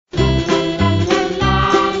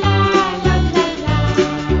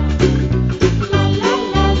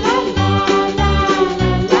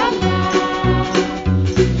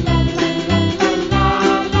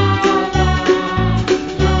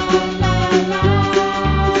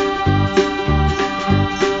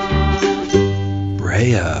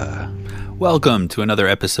Purveya. Welcome to another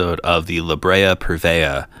episode of the Brea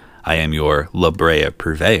Purveya. I am your Brea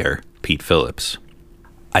Purveyor, Pete Phillips.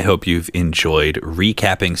 I hope you've enjoyed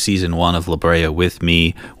recapping Season 1 of Brea with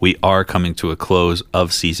me. We are coming to a close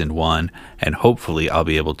of Season 1, and hopefully I'll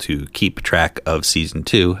be able to keep track of Season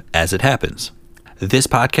 2 as it happens. This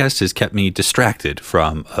podcast has kept me distracted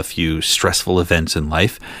from a few stressful events in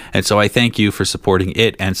life, and so I thank you for supporting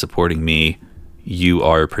it and supporting me. You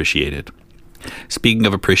are appreciated. Speaking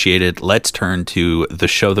of appreciated, let's turn to the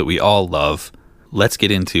show that we all love. Let's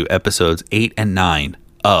get into episodes 8 and 9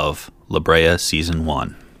 of Brea Season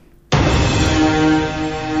 1.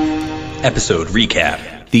 Episode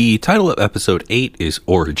Recap. The title of episode 8 is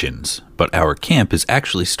Origins, but our camp is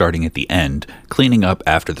actually starting at the end, cleaning up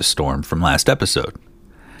after the storm from last episode.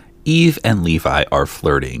 Eve and Levi are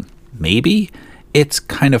flirting. Maybe? It's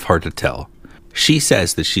kind of hard to tell. She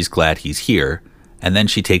says that she's glad he's here, and then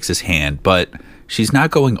she takes his hand, but she's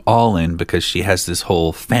not going all in because she has this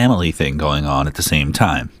whole family thing going on at the same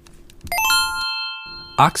time.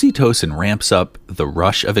 Oxytocin ramps up the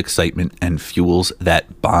rush of excitement and fuels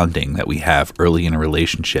that bonding that we have early in a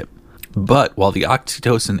relationship. But while the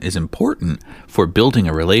oxytocin is important for building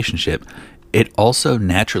a relationship, it also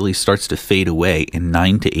naturally starts to fade away in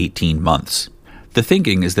 9 to 18 months. The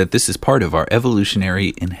thinking is that this is part of our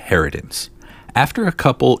evolutionary inheritance. After a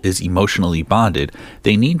couple is emotionally bonded,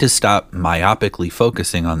 they need to stop myopically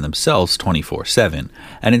focusing on themselves 24/7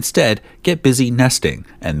 and instead get busy nesting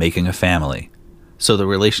and making a family. So the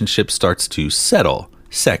relationship starts to settle.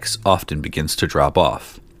 Sex often begins to drop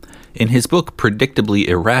off. In his book Predictably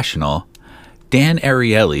Irrational, Dan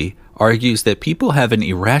Ariely argues that people have an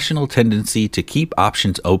irrational tendency to keep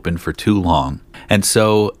options open for too long, and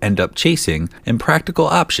so end up chasing impractical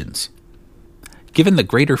options. Given the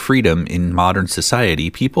greater freedom in modern society,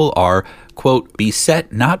 people are, quote,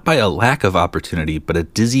 beset not by a lack of opportunity, but a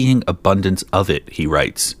dizzying abundance of it, he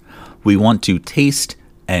writes. We want to taste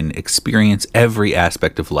and experience every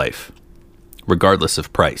aspect of life, regardless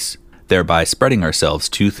of price, thereby spreading ourselves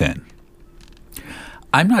too thin.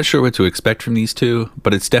 I'm not sure what to expect from these two,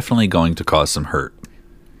 but it's definitely going to cause some hurt.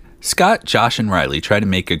 Scott, Josh, and Riley try to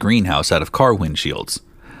make a greenhouse out of car windshields.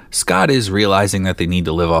 Scott is realizing that they need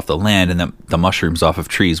to live off the land and that the mushrooms off of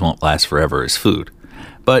trees won't last forever as food.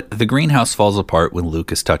 But the greenhouse falls apart when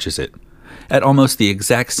Lucas touches it. At almost the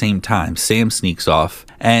exact same time, Sam sneaks off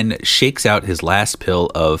and shakes out his last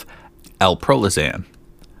pill of alprolizan.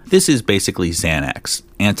 This is basically Xanax,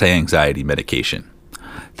 anti-anxiety medication.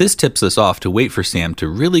 This tips us off to wait for Sam to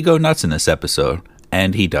really go nuts in this episode,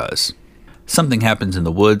 and he does. Something happens in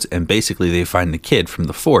the woods, and basically they find the kid from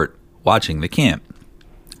the fort watching the camp.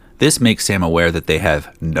 This makes Sam aware that they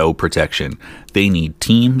have no protection. They need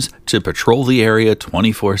teams to patrol the area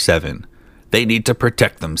 24/7. They need to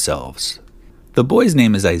protect themselves. The boy's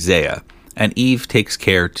name is Isaiah, and Eve takes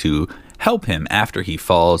care to help him after he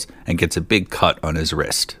falls and gets a big cut on his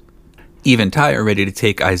wrist. Eve and Ty are ready to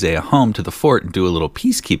take Isaiah home to the fort and do a little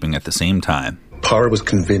peacekeeping at the same time. Para was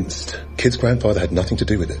convinced Kid's grandfather had nothing to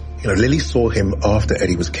do with it. Lily saw him after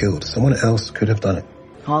Eddie was killed. Someone else could have done it.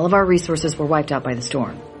 All of our resources were wiped out by the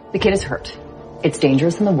storm. The kid is hurt. It's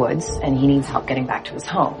dangerous in the woods, and he needs help getting back to his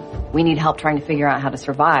home. We need help trying to figure out how to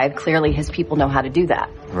survive. Clearly, his people know how to do that.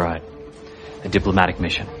 Right. A diplomatic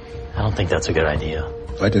mission. I don't think that's a good idea.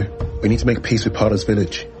 I do. We need to make peace with Para's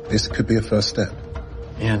village. This could be a first step.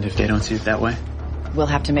 And if they don't see it that way? We'll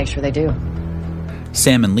have to make sure they do.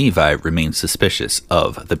 Sam and Levi remain suspicious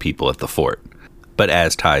of the people at the fort. But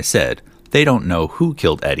as Ty said, they don't know who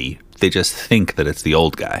killed Eddie. They just think that it's the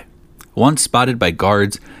old guy. Once spotted by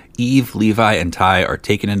guards, Eve, Levi, and Ty are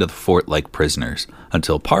taken into the fort like prisoners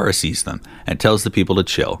until Para sees them and tells the people to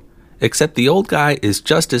chill. Except the old guy is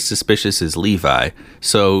just as suspicious as Levi,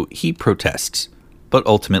 so he protests, but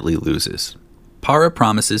ultimately loses. Para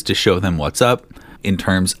promises to show them what's up in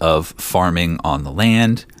terms of farming on the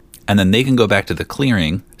land, and then they can go back to the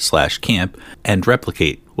clearing/camp and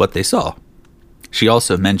replicate what they saw. She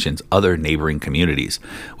also mentions other neighboring communities,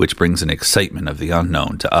 which brings an excitement of the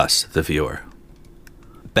unknown to us, the viewer.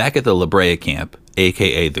 Back at the Brea camp,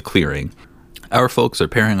 aka the clearing, our folks are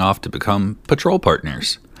pairing off to become patrol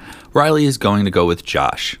partners. Riley is going to go with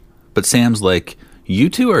Josh, but Sam's like, you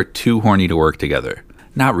two are too horny to work together.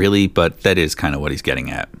 Not really, but that is kind of what he's getting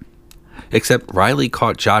at. Except Riley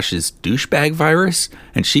caught Josh's douchebag virus,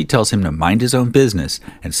 and she tells him to mind his own business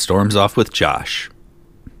and storms off with Josh.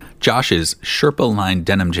 Josh's Sherpa-lined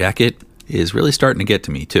denim jacket is really starting to get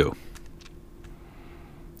to me, too.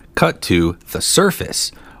 Cut to The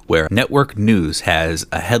Surface, where Network News has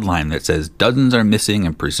a headline that says, dozens are missing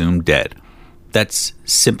and presumed dead. That's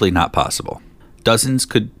simply not possible. Dozens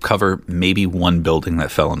could cover maybe one building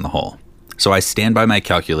that fell in the hole. So I stand by my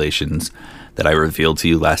calculations that I revealed to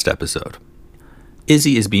you last episode.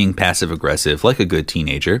 Izzy is being passive-aggressive like a good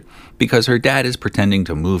teenager because her dad is pretending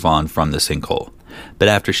to move on from the sinkhole. But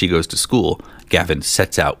after she goes to school, Gavin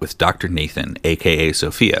sets out with Dr. Nathan, aka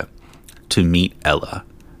Sophia, to meet Ella.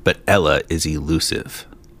 But Ella is elusive.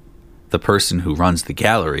 The person who runs the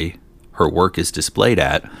gallery her work is displayed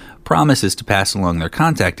at promises to pass along their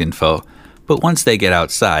contact info, but once they get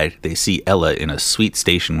outside, they see Ella in a sweet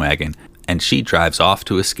station wagon, and she drives off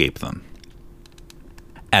to escape them.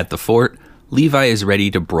 At the fort, Levi is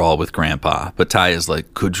ready to brawl with Grandpa, but Ty is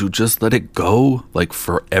like, could you just let it go? Like,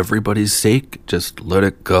 for everybody's sake, just let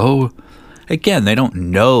it go? Again, they don't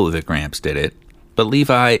know that Gramps did it, but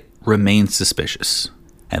Levi remains suspicious.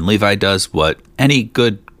 And Levi does what any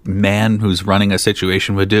good man who's running a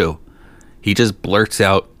situation would do. He just blurts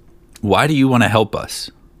out, why do you want to help us?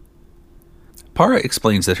 Para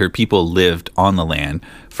explains that her people lived on the land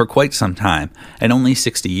for quite some time, and only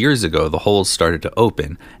 60 years ago the holes started to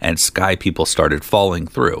open and sky people started falling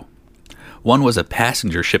through. One was a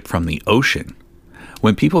passenger ship from the ocean.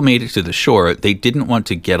 When people made it to the shore, they didn't want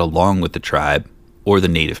to get along with the tribe or the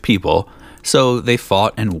native people, so they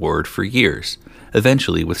fought and warred for years.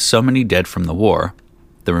 Eventually, with so many dead from the war,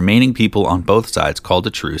 the remaining people on both sides called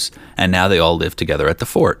a truce, and now they all live together at the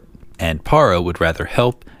fort. And Para would rather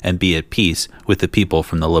help and be at peace with the people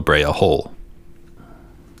from the La Brea Hole.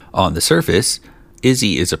 On the surface,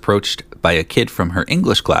 Izzy is approached by a kid from her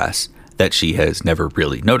English class that she has never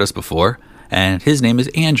really noticed before, and his name is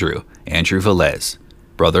Andrew Velez,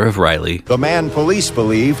 brother of Riley, the man police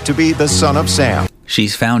believe to be the son of Sam.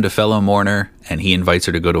 She's found a fellow mourner, and he invites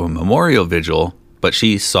her to go to a memorial vigil, but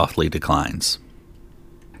she softly declines.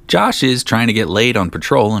 Josh is trying to get laid on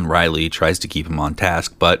patrol, and Riley tries to keep him on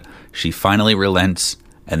task, but she finally relents,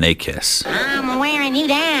 and they kiss. I'm wearing you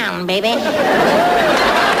down, baby. I'm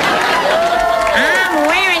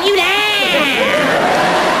wearing you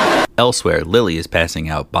down. Elsewhere, Lily is passing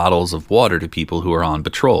out bottles of water to people who are on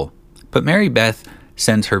patrol, but Mary Beth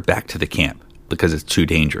sends her back to the camp because it's too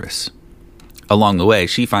dangerous. Along the way,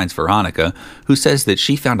 she finds Veronica, who says that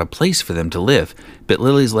she found a place for them to live, but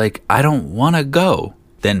Lily's like, I don't want to go.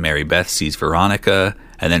 Then Mary Beth sees Veronica,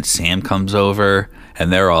 and then Sam comes over,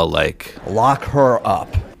 and they're all like, lock her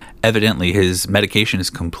up. Evidently, his medication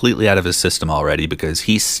is completely out of his system already because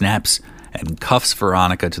he snaps and cuffs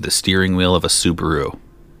Veronica to the steering wheel of a Subaru.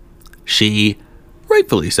 She,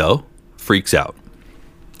 rightfully so, freaks out.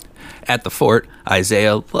 At the fort,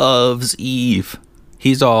 Isaiah loves Eve.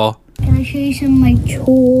 He's all, can I show you some of my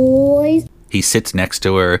toys? He sits next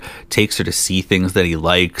to her, takes her to see things that he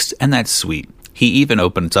likes, and that's sweet. He even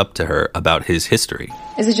opens up to her about his history.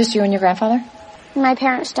 Is it just you and your grandfather? My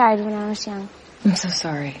parents died when I was young. I'm so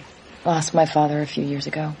sorry. Lost my father a few years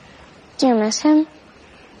ago. Do you miss him?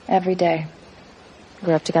 Every day.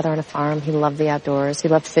 Grew up together on a farm. He loved the outdoors. He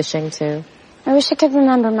loved fishing, too. I wish I could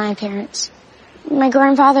remember my parents. My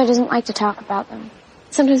grandfather doesn't like to talk about them.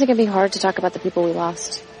 Sometimes it can be hard to talk about the people we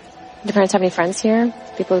lost. Do your parents have any friends here?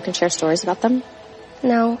 People who can share stories about them?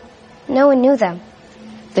 No. No one knew them.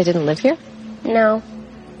 They didn't live here? No.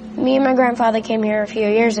 Me and my grandfather came here a few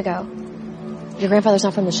years ago. Your grandfather's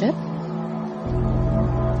not from the ship?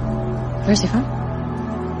 Where's he from?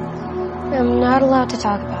 I'm not allowed to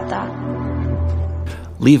talk about that.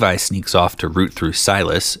 Levi sneaks off to root through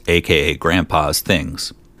Silas, aka Grandpa's,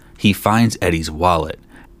 things. He finds Eddie's wallet,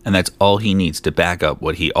 and that's all he needs to back up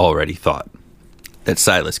what he already thought, that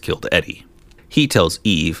Silas killed Eddie. He tells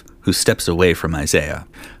Eve, who steps away from Isaiah,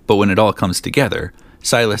 but when it all comes together,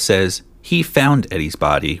 Silas says he found Eddie's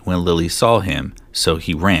body when Lily saw him, so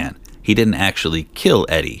he ran. He didn't actually kill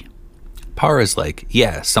Eddie. Para's like,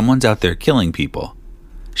 yeah, someone's out there killing people.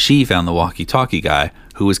 She found the walkie-talkie guy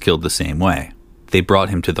who was killed the same way. They brought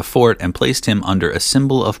him to the fort and placed him under a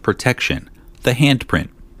symbol of protection, the handprint.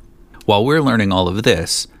 While we're learning all of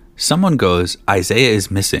this, someone goes, Isaiah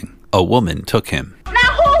is missing. A woman took him. Now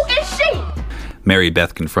who is she? Mary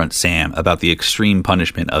Beth confronts Sam about the extreme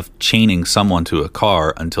punishment of chaining someone to a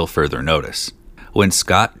car until further notice. When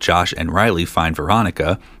Scott, Josh, and Riley find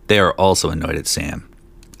Veronica, they are also annoyed at Sam.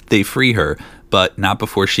 They free her, but not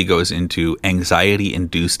before she goes into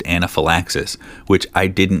anxiety-induced anaphylaxis, which I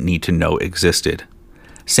didn't need to know existed.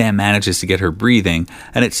 Sam manages to get her breathing,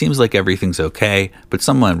 and it seems like everything's okay, but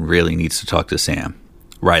someone really needs to talk to Sam.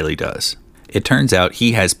 Riley does. It turns out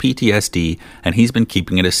he has PTSD, and he's been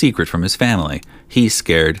keeping it a secret from his family. He's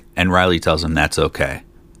scared, and Riley tells him that's okay.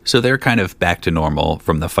 So they're kind of back to normal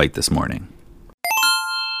from the fight this morning.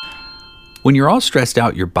 When you're all stressed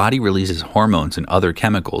out, your body releases hormones and other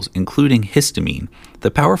chemicals, including histamine, the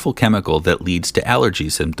powerful chemical that leads to allergy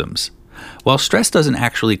symptoms. While stress doesn't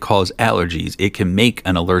actually cause allergies, it can make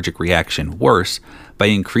an allergic reaction worse by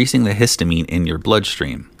increasing the histamine in your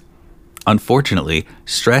bloodstream. Unfortunately,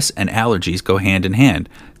 stress and allergies go hand in hand,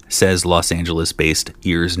 says Los Angeles-based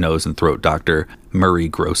ears, nose, and throat doctor Murray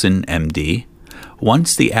Grosson, MD.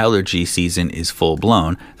 Once the allergy season is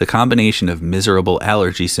full-blown, the combination of miserable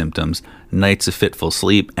allergy symptoms, nights of fitful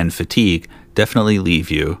sleep, and fatigue definitely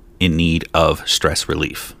leave you in need of stress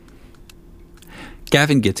relief.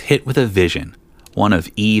 Gavin gets hit with a vision, one of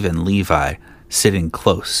Eve and Levi sitting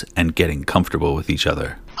close and getting comfortable with each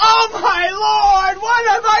other. Oh my lord! What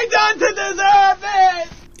have I done to deserve this?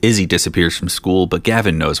 Izzy disappears from school, but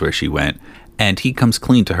Gavin knows where she went, and he comes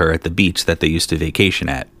clean to her at the beach that they used to vacation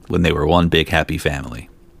at when they were one big happy family.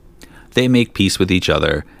 They make peace with each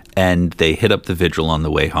other, and they hit up the vigil on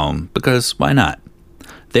the way home, because why not?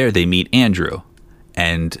 There they meet Andrew,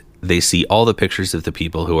 and they see all the pictures of the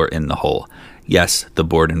people who are in the hole. Yes, the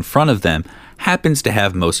board in front of them happens to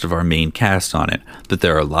have most of our main cast on it, but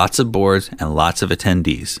there are lots of boards and lots of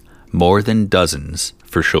attendees. More than dozens,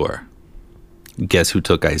 for sure. Guess who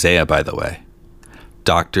took Isaiah, by the way?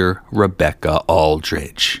 Dr. Rebecca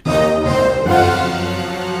Aldridge.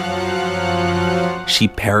 She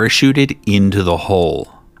parachuted into the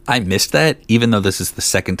hole. I missed that, even though this is the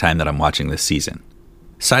second time that I'm watching this season.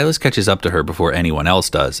 Silas catches up to her before anyone else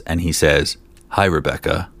does, and he says, "Hi,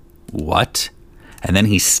 Rebecca." What? And then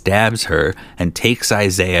he stabs her and takes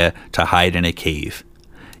Isaiah to hide in a cave.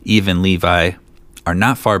 Eve and Levi are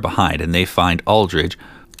not far behind, and they find Aldridge,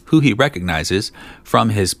 who he recognizes from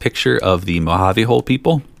his picture of the Mojave Hole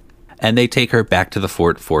people, and they take her back to the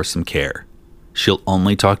fort for some care. She'll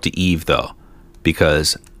only talk to Eve, though,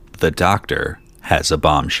 because the doctor has a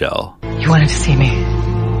bombshell. You wanted to see me.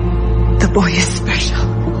 The boy is special.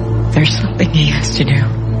 There's something he has to do.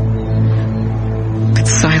 But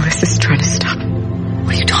Silas is trying to stop him.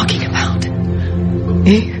 What are you talking about?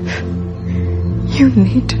 Eve, you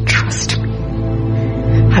need to trust me.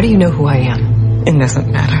 How do you know who I am? It doesn't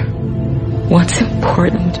matter. What's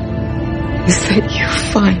important is that you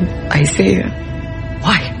find Isaiah.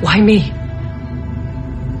 Why? Why me?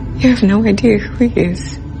 You have no idea who he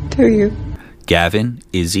is, do you? Gavin,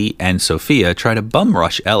 Izzy, and Sophia try to bum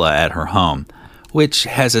rush Ella at her home, which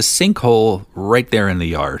has a sinkhole right there in the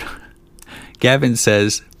yard. Gavin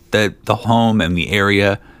says that the home and the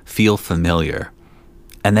area feel familiar.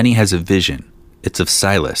 And then he has a vision. It's of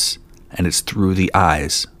Silas, and it's through the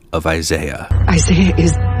eyes of Isaiah. Isaiah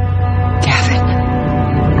is Gavin.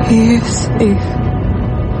 He is, Eve.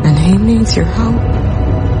 And he needs your help.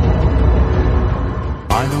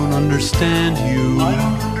 I don't understand you.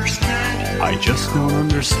 I just don't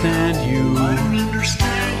understand you. I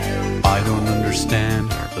don't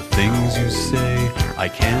understand the things you say. I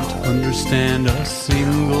can't understand a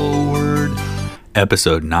single word.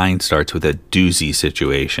 Episode 9 starts with a doozy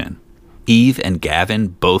situation. Eve and Gavin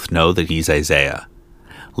both know that he's Isaiah.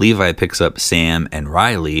 Levi picks up Sam and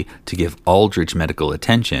Riley to give Aldridge medical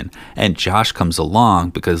attention, and Josh comes along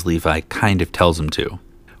because Levi kind of tells him to.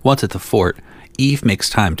 Once at the fort, Eve makes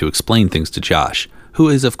time to explain things to Josh, who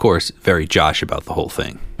is, of course, very Josh about the whole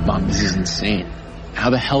thing. Mom, this is insane. How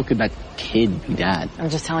the hell could that kid be Dad? I'm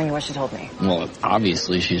just telling you what she told me. Well,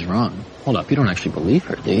 obviously she's wrong. Hold up, you don't actually believe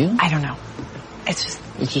her, do you? I don't know. It's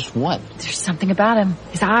just what? There's something about him.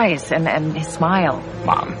 His eyes and his smile.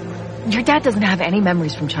 Mom. Your dad doesn't have any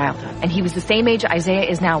memories from childhood, and he was the same age Isaiah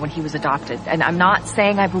is now when he was adopted. And I'm not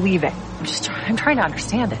saying I believe it. I'm trying to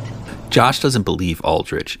understand it. Josh doesn't believe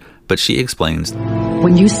Aldridge, but she explains.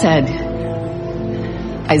 When you said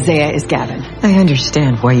Isaiah is Gavin. I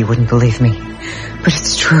understand why you wouldn't believe me, but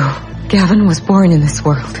it's true. Gavin was born in this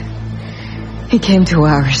world. He came to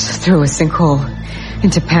ours through a sinkhole in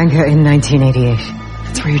Topanga in 1988.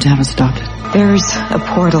 That's where your dad was adopted. There's a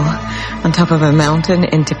portal on top of a mountain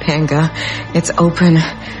in Topanga. It's open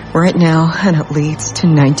right now, and it leads to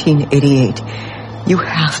 1988. You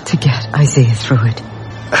have to get Isaiah through it.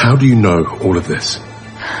 How do you know all of this?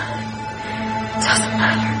 Doesn't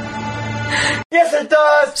matter. Yes, it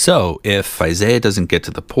does! So, if Isaiah doesn't get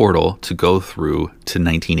to the portal to go through to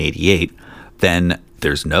 1988, then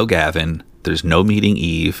there's no Gavin, there's no meeting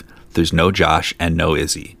Eve, there's no Josh, and no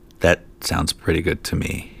Izzy. That sounds pretty good to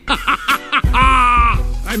me.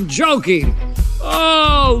 I'm joking,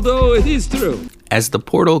 although it is true. As the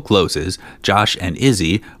portal closes, Josh and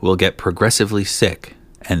Izzy will get progressively sick,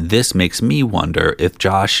 and this makes me wonder if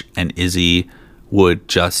Josh and Izzy would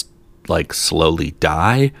just, slowly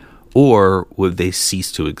die, or would they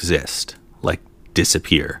cease to exist,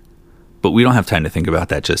 disappear? But we don't have time to think about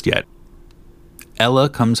that just yet. Ella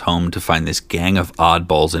comes home to find this gang of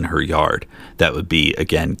oddballs in her yard. That would be,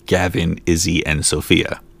 again, Gavin, Izzy, and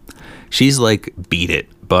Sophia. She's like, beat it,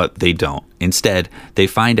 but they don't. Instead, they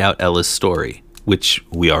find out Ella's story, which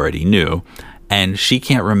we already knew, and she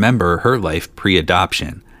can't remember her life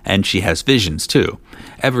pre-adoption, and she has visions too,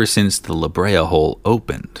 ever since the La Brea hole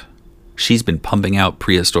opened. She's been pumping out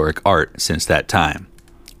prehistoric art since that time.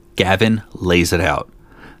 Gavin lays it out.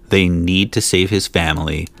 They need to save his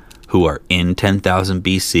family, who are in 10,000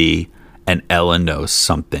 BC, and Ella knows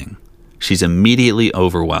something. She's immediately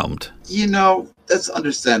overwhelmed. You know, that's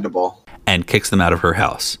understandable. And kicks them out of her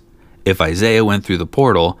house. If Isaiah went through the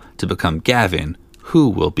portal to become Gavin, who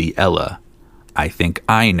will be Ella? I think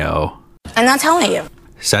I know. I'm not telling you.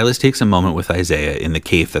 Silas takes a moment with Isaiah in the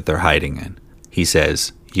cave that they're hiding in. He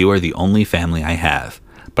says, "You are the only family I have."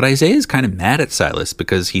 But Isaiah is kind of mad at Silas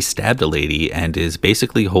because he stabbed a lady and is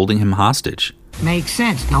basically holding him hostage. Makes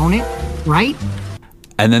sense, don't it? Right?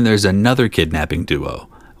 And then there's another kidnapping duo.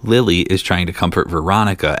 Lily is trying to comfort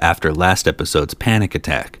Veronica after last episode's panic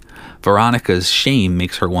attack. Veronica's shame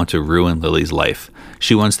makes her want to ruin Lily's life.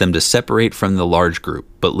 She wants them to separate from the large group,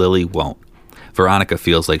 but Lily won't. Veronica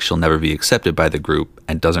feels like she'll never be accepted by the group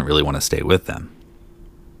and doesn't really want to stay with them.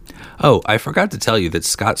 Oh, I forgot to tell you that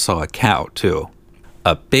Scott saw a cow, too.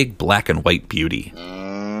 A big black and white beauty.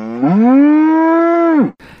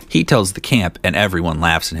 He tells the camp and everyone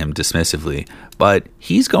laughs at him dismissively, but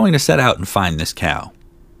he's going to set out and find this cow.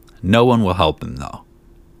 No one will help him, though.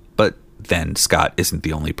 But then Scott isn't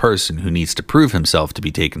the only person who needs to prove himself to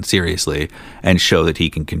be taken seriously and show that he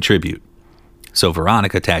can contribute. So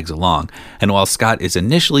Veronica tags along, and while Scott is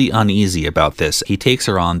initially uneasy about this, he takes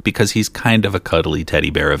her on because he's kind of a cuddly teddy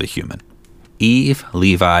bear of a human. Eve,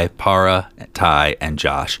 Levi, Para, Ty, and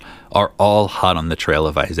Josh are all hot on the trail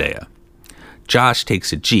of Isaiah. Josh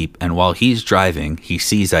takes a Jeep, and while he's driving, he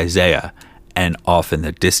sees Isaiah, and off in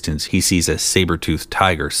the distance, he sees a saber-toothed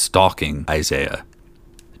tiger stalking Isaiah.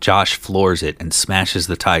 Josh floors it and smashes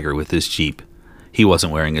the tiger with his Jeep. He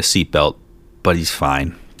wasn't wearing a seatbelt, but he's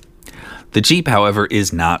fine. The Jeep, however,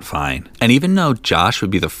 is not fine, and even though Josh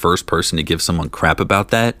would be the first person to give someone crap about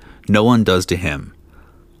that, no one does to him.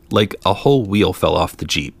 Like, a whole wheel fell off the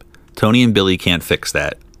Jeep. Tony and Billy can't fix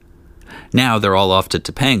that. Now they're all off to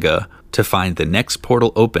Topanga to find the next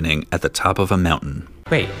portal opening at the top of a mountain.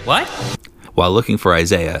 Wait, what? While looking for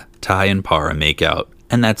Isaiah, Ty and Para make out,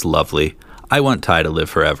 and that's lovely. I want Ty to live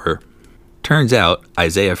forever. Turns out,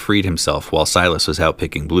 Isaiah freed himself while Silas was out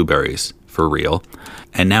picking blueberries, for real,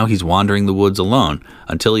 and now he's wandering the woods alone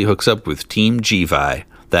until he hooks up with Team G-Vi,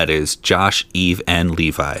 that is, Josh, Eve, and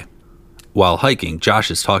Levi. While hiking,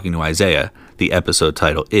 Josh is talking to Isaiah. The episode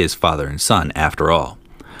title is Father and Son, after all.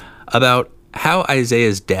 About how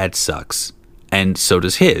Isaiah's dad sucks, and so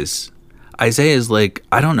does his. Isaiah's like,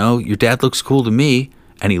 I don't know, your dad looks cool to me,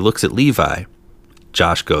 and he looks at Levi.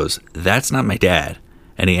 Josh goes, that's not my dad,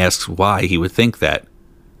 and he asks why he would think that.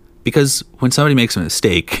 Because when somebody makes a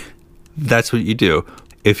mistake, that's what you do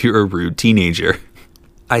if you're a rude teenager.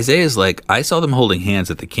 Isaiah's like, I saw them holding hands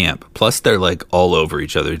at the camp, plus they're like all over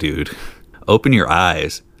each other, dude. Open your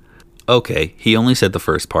eyes. Okay, he only said the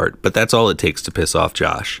first part, but that's all it takes to piss off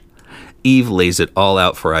Josh. Eve lays it all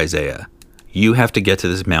out for Isaiah. You have to get to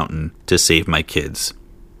this mountain to save my kids.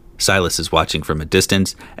 Silas is watching from a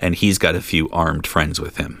distance, and he's got a few armed friends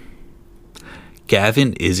with him.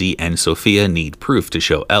 Gavin, Izzy, and Sophia need proof to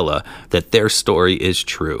show Ella that their story is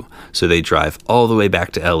true, so they drive all the way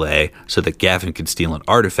back to LA so that Gavin can steal an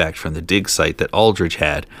artifact from the dig site that Aldridge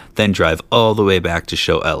had, then drive all the way back to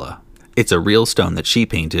show Ella. It's a real stone that she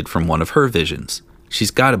painted from one of her visions.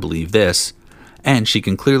 She's got to believe this, and she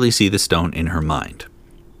can clearly see the stone in her mind.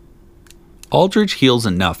 Aldridge heals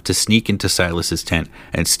enough to sneak into Silas's tent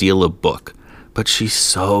and steal a book, but she's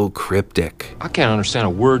so cryptic. I can't understand a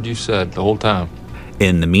word you said the whole time.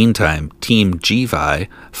 In the meantime, Team G-Vi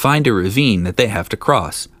find a ravine that they have to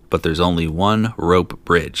cross, but there's only one rope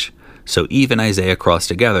bridge. So Eve and Isaiah cross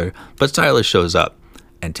together, but Silas shows up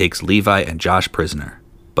and takes Levi and Josh prisoner.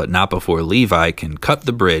 But not before Levi can cut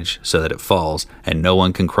the bridge so that it falls and no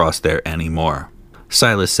one can cross there anymore.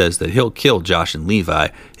 Silas says that he'll kill Josh and Levi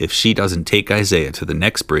if she doesn't take Isaiah to the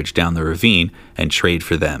next bridge down the ravine and trade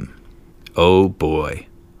for them. Oh boy.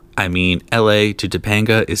 I mean, LA to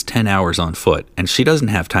Topanga is 10 hours on foot, and she doesn't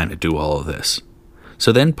have time to do all of this.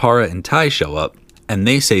 So then Para and Ty show up, and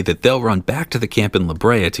they say that they'll run back to the camp in La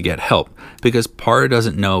Brea to get help, because Para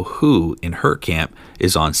doesn't know who in her camp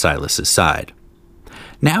is on Silas's side.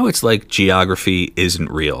 Now it's like geography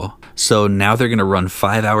isn't real, so now they're going to run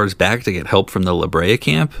 5 hours back to get help from the La Brea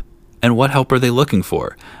camp? And what help are they looking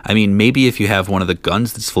for? I mean, maybe if you have one of the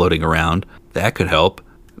guns that's floating around, that could help.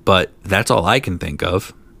 But that's all I can think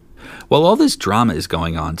of. While all this drama is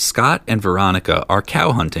going on, Scott and Veronica are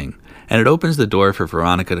cow hunting, and it opens the door for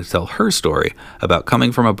Veronica to tell her story about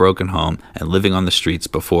coming from a broken home and living on the streets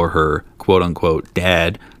before her quote-unquote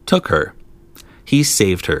dad took her. He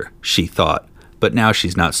saved her, she thought, but now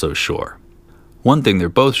she's not so sure. One thing they're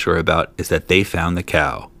both sure about is that they found the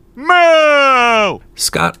cow. Moo!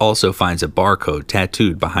 Scott also finds a barcode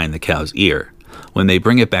tattooed behind the cow's ear. When they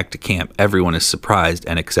bring it back to camp, everyone is surprised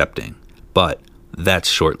and accepting. But that's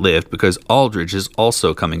short-lived because Aldridge is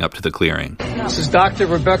also coming up to the clearing. This is Dr.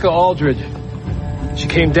 Rebecca Aldridge. She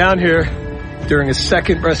came down here during a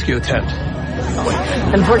second rescue attempt.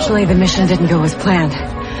 Unfortunately, the mission didn't go as planned.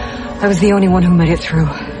 I was the only one who made it through.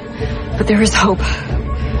 But there is hope.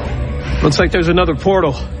 Looks like there's another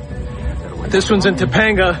portal. This one's in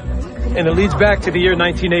Topanga, and it leads back to the year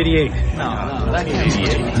 1988.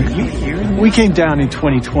 We came down in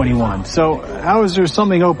 2021, so how is there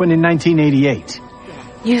something open in 1988?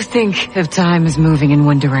 You think of time as moving in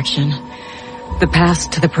one direction, the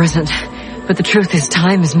past to the present. But the truth is,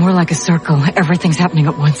 time is more like a circle. Everything's happening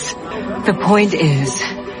at once. The point is,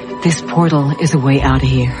 this portal is a way out of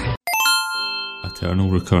here.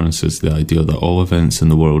 Eternal recurrence is the idea that all events in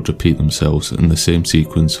the world repeat themselves in the same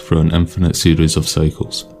sequence through an infinite series of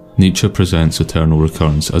cycles. Nietzsche presents eternal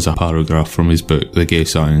recurrence as a paragraph from his book The Gay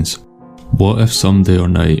Science. What if some day or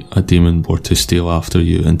night a demon were to steal after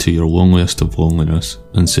you into your loneliest of loneliness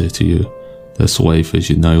and say to you, this life as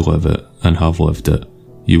you now live it and have lived it,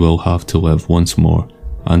 you will have to live once more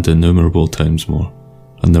and innumerable times more,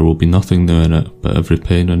 and there will be nothing new in it but every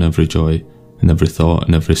pain and every joy, and every thought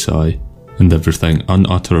and every sigh, and everything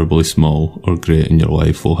unutterably small or great in your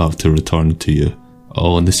life will have to return to you,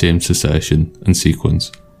 all in the same succession and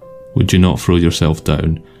sequence. Would you not throw yourself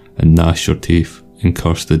down and gnash your teeth and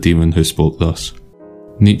curse the demon who spoke thus?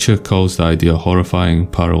 Nietzsche calls the idea horrifying,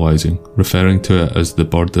 paralysing, referring to it as the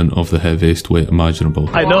burden of the heaviest weight imaginable.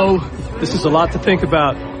 I know this is a lot to think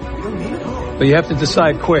about, but you have to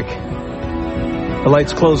decide quick. The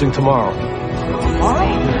light's closing tomorrow.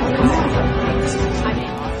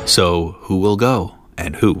 So, who will go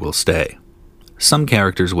and who will stay? Some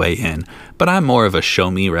characters weigh in, but I'm more of a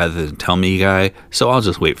show me rather than tell me guy, so I'll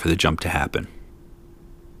just wait for the jump to happen.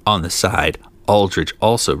 On the side, Aldridge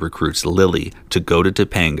also recruits Lily to go to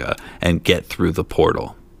Topanga and get through the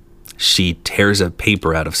portal. She tears a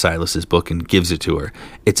paper out of Silas's book and gives it to her.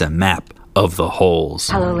 It's a map of the holes.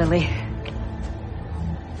 Hello, Lily.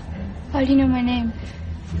 How do you know my name?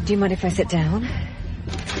 Do you mind if I sit down?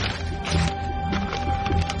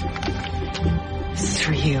 This is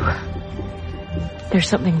for you. There's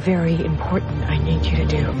something very important I need you to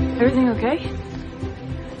do. Everything okay?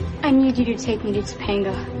 I need you to take me to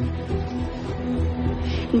Topanga.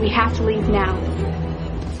 And we have to leave now.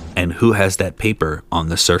 And who has that paper on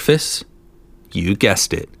the surface? You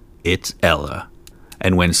guessed it. It's Ella.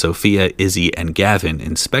 And when Sophia, Izzy, and Gavin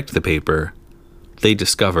inspect the paper, they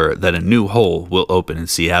discover that a new hole will open in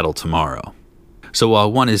Seattle tomorrow. So while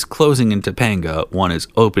one is closing in Topanga, one is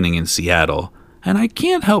opening in Seattle, and I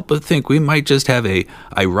can't help but think we might just have a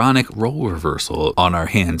ironic role reversal on our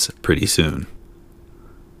hands pretty soon.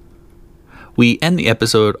 We end the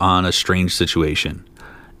episode on a strange situation.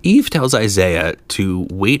 Eve tells Isaiah to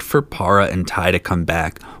wait for Para and Ty to come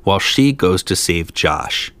back while she goes to save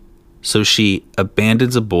Josh. So she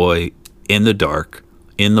abandons a boy in the dark,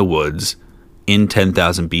 in the woods, in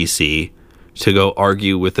 10,000 BC, to go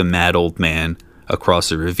argue with a mad old man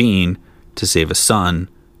across a ravine to save a son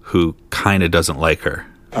who kinda doesn't like her.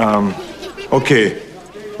 Okay,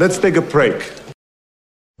 let's take a break.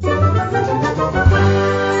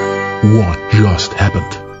 What just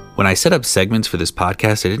happened? When I set up segments for this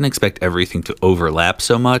podcast, I didn't expect everything to overlap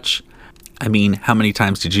so much. I mean, how many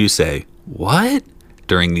times did you say, "What?"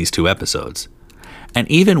 during these two episodes?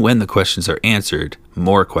 And even when the questions are answered,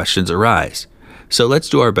 more questions arise. So let's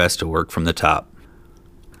do our best to work from the top.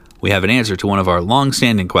 We have an answer to one of our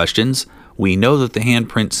long-standing questions. We know that the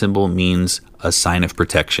handprint symbol means a sign of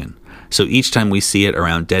protection. So each time we see it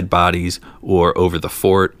around dead bodies or over the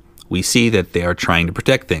fort, we see that they are trying to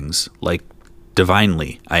protect things, like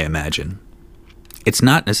divinely, I imagine. It's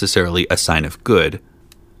not necessarily a sign of good.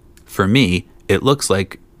 For me, it looks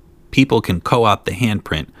like people can co-opt the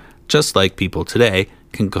handprint, just like people today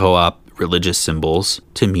can co-opt religious symbols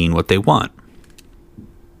to mean what they want.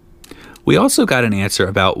 We also got an answer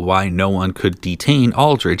about why no one could detain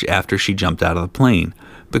Aldridge after she jumped out of the plane,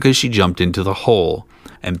 because she jumped into the hole.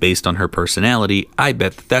 And based on her personality, I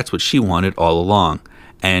bet that that's what she wanted all along.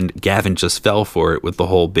 And Gavin just fell for it with the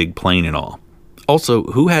whole big plane and all. Also,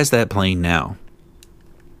 who has that plane now?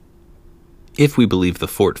 If we believe the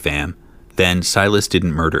Fort fam, then Silas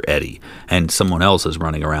didn't murder Eddie, and someone else is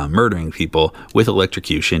running around murdering people with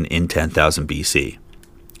electrocution in 10,000 BC.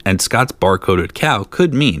 And Scott's barcoded cow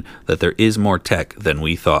could mean that there is more tech than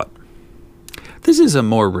we thought. This is a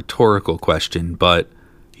more rhetorical question, but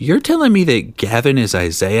you're telling me that Gavin is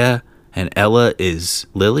Isaiah and Ella is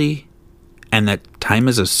Lily, and that time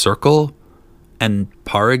is a circle, and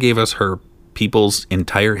Para gave us her people's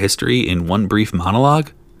entire history in one brief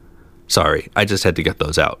monologue? Sorry, I just had to get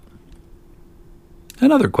those out.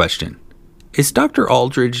 Another question. Is Dr.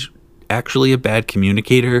 Aldridge actually a bad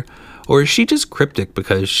communicator, or is she just cryptic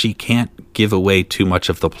because she can't give away too much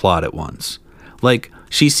of the plot at once? Like,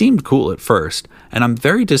 she seemed cool at first, and I'm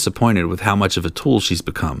very disappointed with how much of a tool she's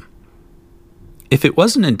become. If it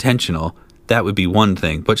wasn't intentional, that would be one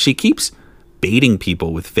thing, but she keeps baiting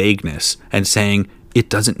people with vagueness and saying, it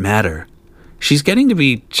doesn't matter. She's getting to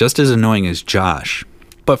be just as annoying as Josh,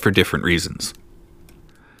 but for different reasons.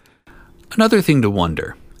 Another thing to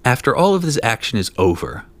wonder, after all of this action is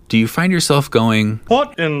over, do you find yourself going,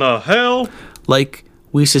 what in the hell? Like,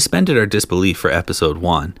 we suspended our disbelief for episode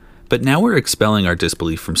 1, but now we're expelling our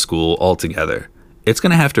disbelief from school altogether. It's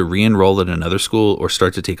going to have to re-enroll at another school or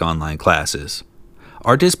start to take online classes.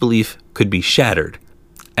 Our disbelief could be shattered,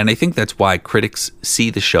 and I think that's why critics see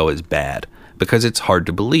the show as bad, because it's hard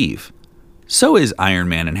to believe. So is Iron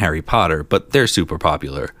Man and Harry Potter, but they're super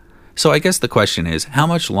popular. So I guess the question is, how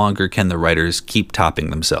much longer can the writers keep topping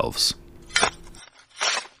themselves?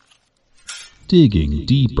 Digging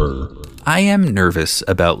deeper. I am nervous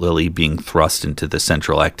about Lily being thrust into the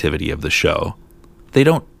central activity of the show. They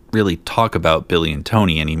don't really talk about Billy and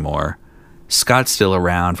Tony anymore. Scott's still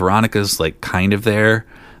around, Veronica's like kind of there,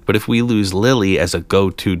 but if we lose Lily as a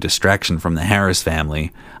go-to distraction from the Harris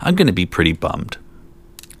family, I'm going to be pretty bummed.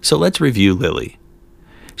 So let's review Lily.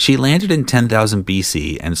 She landed in 10,000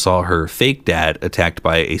 BC and saw her fake dad attacked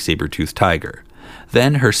by a saber-toothed tiger.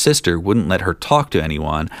 Then her sister wouldn't let her talk to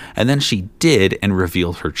anyone, and then she did and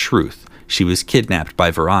revealed her truth. She was kidnapped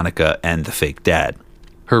by Veronica and the fake dad.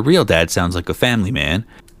 Her real dad sounds like a family man.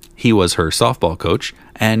 He was her softball coach,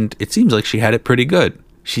 and it seems like she had it pretty good.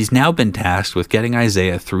 She's now been tasked with getting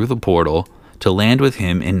Isaiah through the portal to land with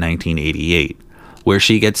him in 1988, where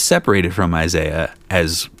she gets separated from Isaiah,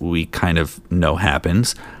 as we kind of know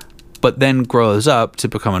happens, but then grows up to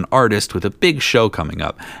become an artist with a big show coming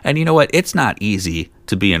up. And you know what? It's not easy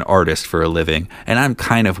to be an artist for a living, and I'm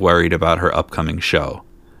kind of worried about her upcoming show.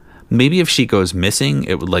 Maybe if she goes missing,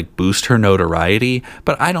 it would like boost her notoriety,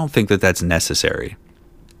 but I don't think that that's necessary.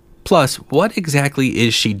 Plus, what exactly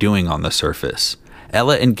is she doing on the surface?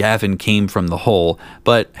 Ella and Gavin came from the hole,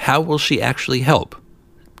 but how will she actually help?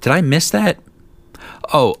 Did I miss that?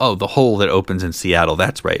 Oh, the hole that opens in Seattle,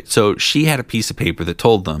 that's right. So she had a piece of paper that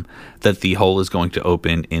told them that the hole is going to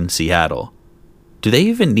open in Seattle. Do they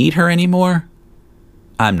even need her anymore?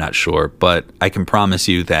 I'm not sure, but I can promise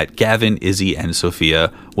you that Gavin, Izzy, and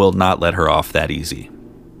Sophia will not let her off that easy.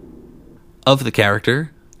 Of the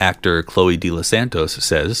character, actor Chloe De Los Santos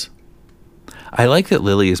says, I like that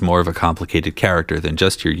Lily is more of a complicated character than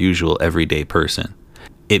just your usual everyday person.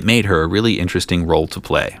 It made her a really interesting role to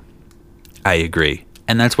play. I agree,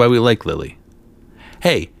 and that's why we like Lily.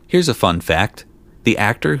 Hey, here's a fun fact. The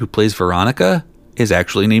actor who plays Veronica is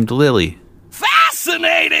actually named Lily.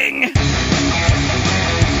 Fascinating!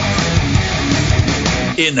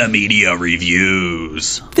 In the Media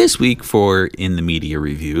Reviews. This week for In the Media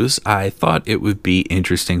Reviews, I thought it would be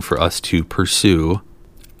interesting for us to pursue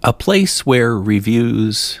a place where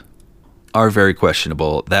reviews are very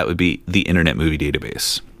questionable. That would be the Internet Movie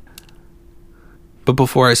Database. But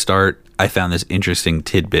before I start, I found this interesting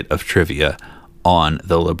tidbit of trivia on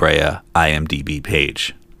the La Brea IMDb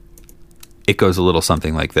page. It goes a little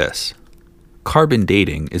something like this. Carbon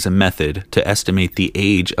dating is a method to estimate the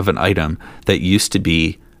age of an item that used to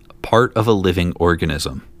be part of a living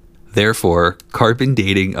organism. Therefore, carbon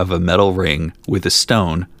dating of a metal ring with a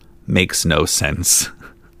stone makes no sense.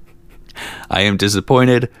 I am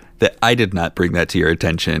disappointed that I did not bring that to your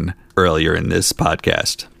attention earlier in this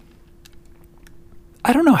podcast.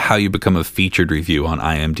 I don't know how you become a featured review on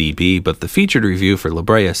IMDb, but the featured review for La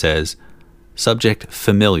Brea says, subject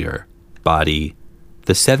familiar, body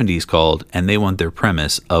the 70s called, and they want their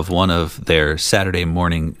premise of one of their Saturday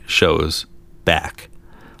morning shows back.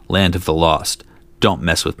 Land of the Lost, don't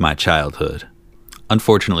mess with my childhood.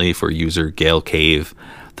 Unfortunately for user Gail Cave,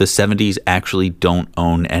 the 70s actually don't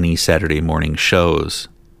own any Saturday morning shows.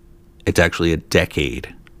 It's actually a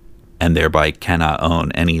decade, and thereby cannot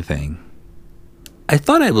own anything. I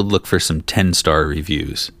thought I would look for some 10-star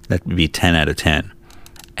reviews. That would be 10 out of 10.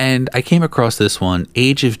 And I came across this one,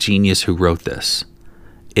 Age of Genius, who wrote this.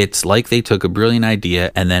 It's like they took a brilliant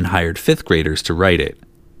idea and then hired 5th graders to write it.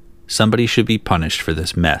 Somebody should be punished for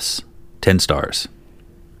this mess. 10 stars.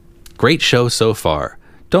 Great show so far.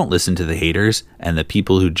 Don't listen to the haters and the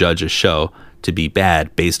people who judge a show to be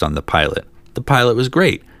bad based on the pilot. The pilot was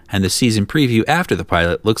great, and the season preview after the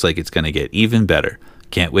pilot looks like it's going to get even better.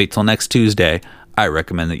 Can't wait till next Tuesday. I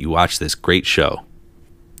recommend that you watch this great show.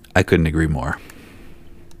 I couldn't agree more.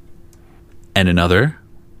 And another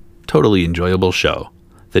totally enjoyable show.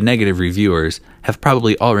 The negative reviewers have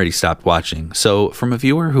probably already stopped watching, so from a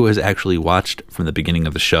viewer who has actually watched from the beginning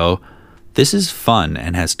of the show, this is fun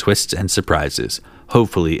and has twists and surprises.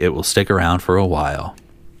 Hopefully it will stick around for a while.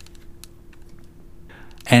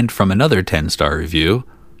 And from another 10-star review,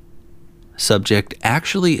 subject,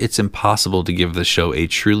 actually it's impossible to give the show a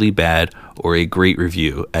truly bad or a great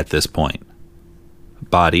review at this point.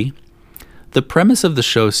 Body, the premise of the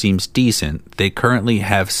show seems decent. They currently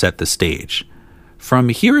have set the stage. From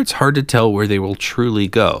here it's hard to tell where they will truly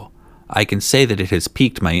go. I can say that it has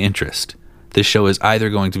piqued my interest. This show is either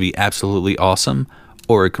going to be absolutely awesome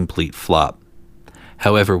or a complete flop.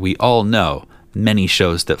 However, we all know many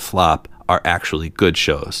shows that flop are actually good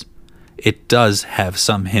shows. It does have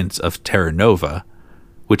some hints of Terra Nova,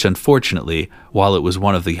 which unfortunately, while it was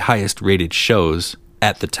one of the highest rated shows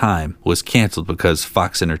at the time, was canceled because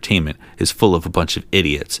Fox Entertainment is full of a bunch of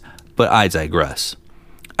idiots, but I digress.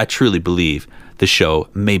 I truly believe the show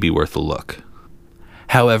may be worth a look.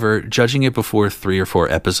 However, judging it before 3 or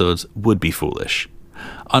 4 episodes would be foolish.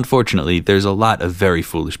 Unfortunately, there's a lot of very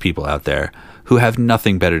foolish people out there who have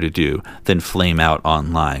nothing better to do than flame out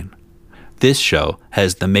online. This show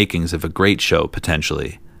has the makings of a great show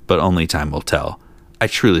potentially, but only time will tell. I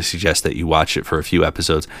truly suggest that you watch it for a few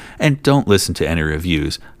episodes and don't listen to any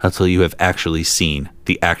reviews until you have actually seen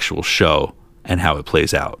the actual show and how it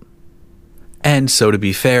plays out. And so to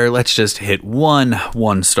be fair, let's just hit one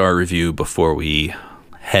 1-star review before we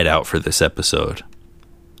head out for this episode.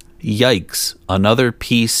 Yikes, another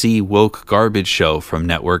PC woke garbage show from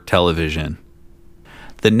network television.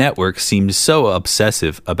 The network seems so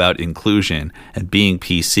obsessive about inclusion and being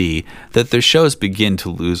PC that their shows begin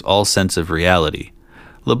to lose all sense of reality.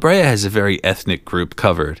 La Brea has a very ethnic group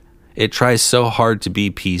covered. It tries so hard to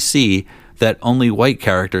be PC that only white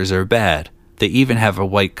characters are bad. They even have a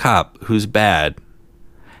white cop who's bad.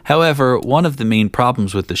 However, one of the main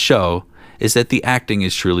problems with the show is that the acting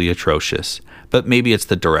is truly atrocious, but maybe it's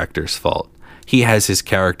the director's fault. He has his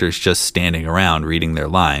characters just standing around reading their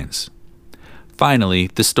lines. Finally,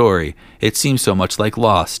 the story. It seems so much like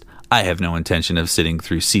Lost. I have no intention of sitting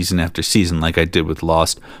through season after season like I did with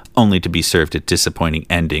Lost, only to be served a disappointing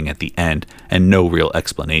ending at the end and no real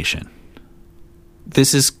explanation.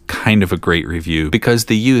 This is kind of a great review because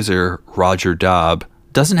the user, Roger Dobb,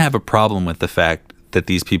 doesn't have a problem with the fact that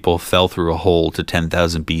these people fell through a hole to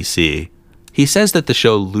 10,000 BC. He says that the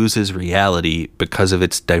show loses reality because of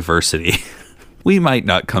its diversity. We might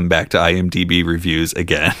not come back to IMDb reviews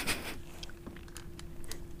again.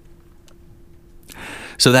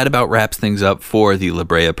 So that about wraps things up for the La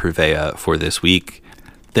Brea Purveya for this week.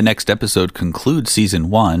 The next episode concludes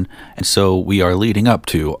Season 1, and so we are leading up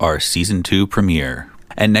to our Season 2 premiere.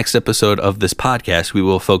 And next episode of this podcast, we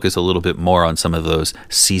will focus a little bit more on some of those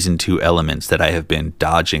Season 2 elements that I have been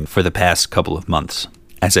dodging for the past couple of months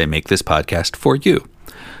as I make this podcast for you.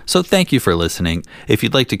 So thank you for listening. If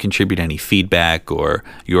you'd like to contribute any feedback or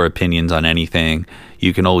your opinions on anything,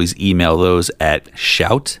 you can always email those at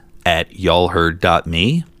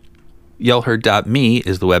shout@y'allheard.me. Y'allheard.me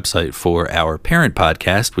is the website for our parent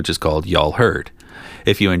podcast, which is called Y'all Heard.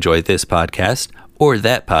 If you enjoy this podcast or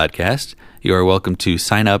that podcast, you are welcome to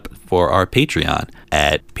sign up for our Patreon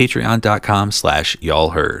at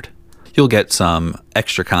patreon.com/y'allheard. You'll get some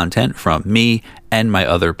extra content from me and my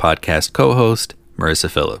other podcast co-host,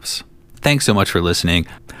 Marissa Phillips. Thanks so much for listening.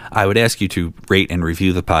 I would ask you to rate and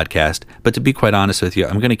review the podcast, but to be quite honest with you,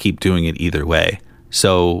 I'm going to keep doing it either way.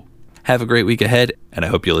 So have a great week ahead, and I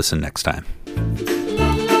hope you listen next time.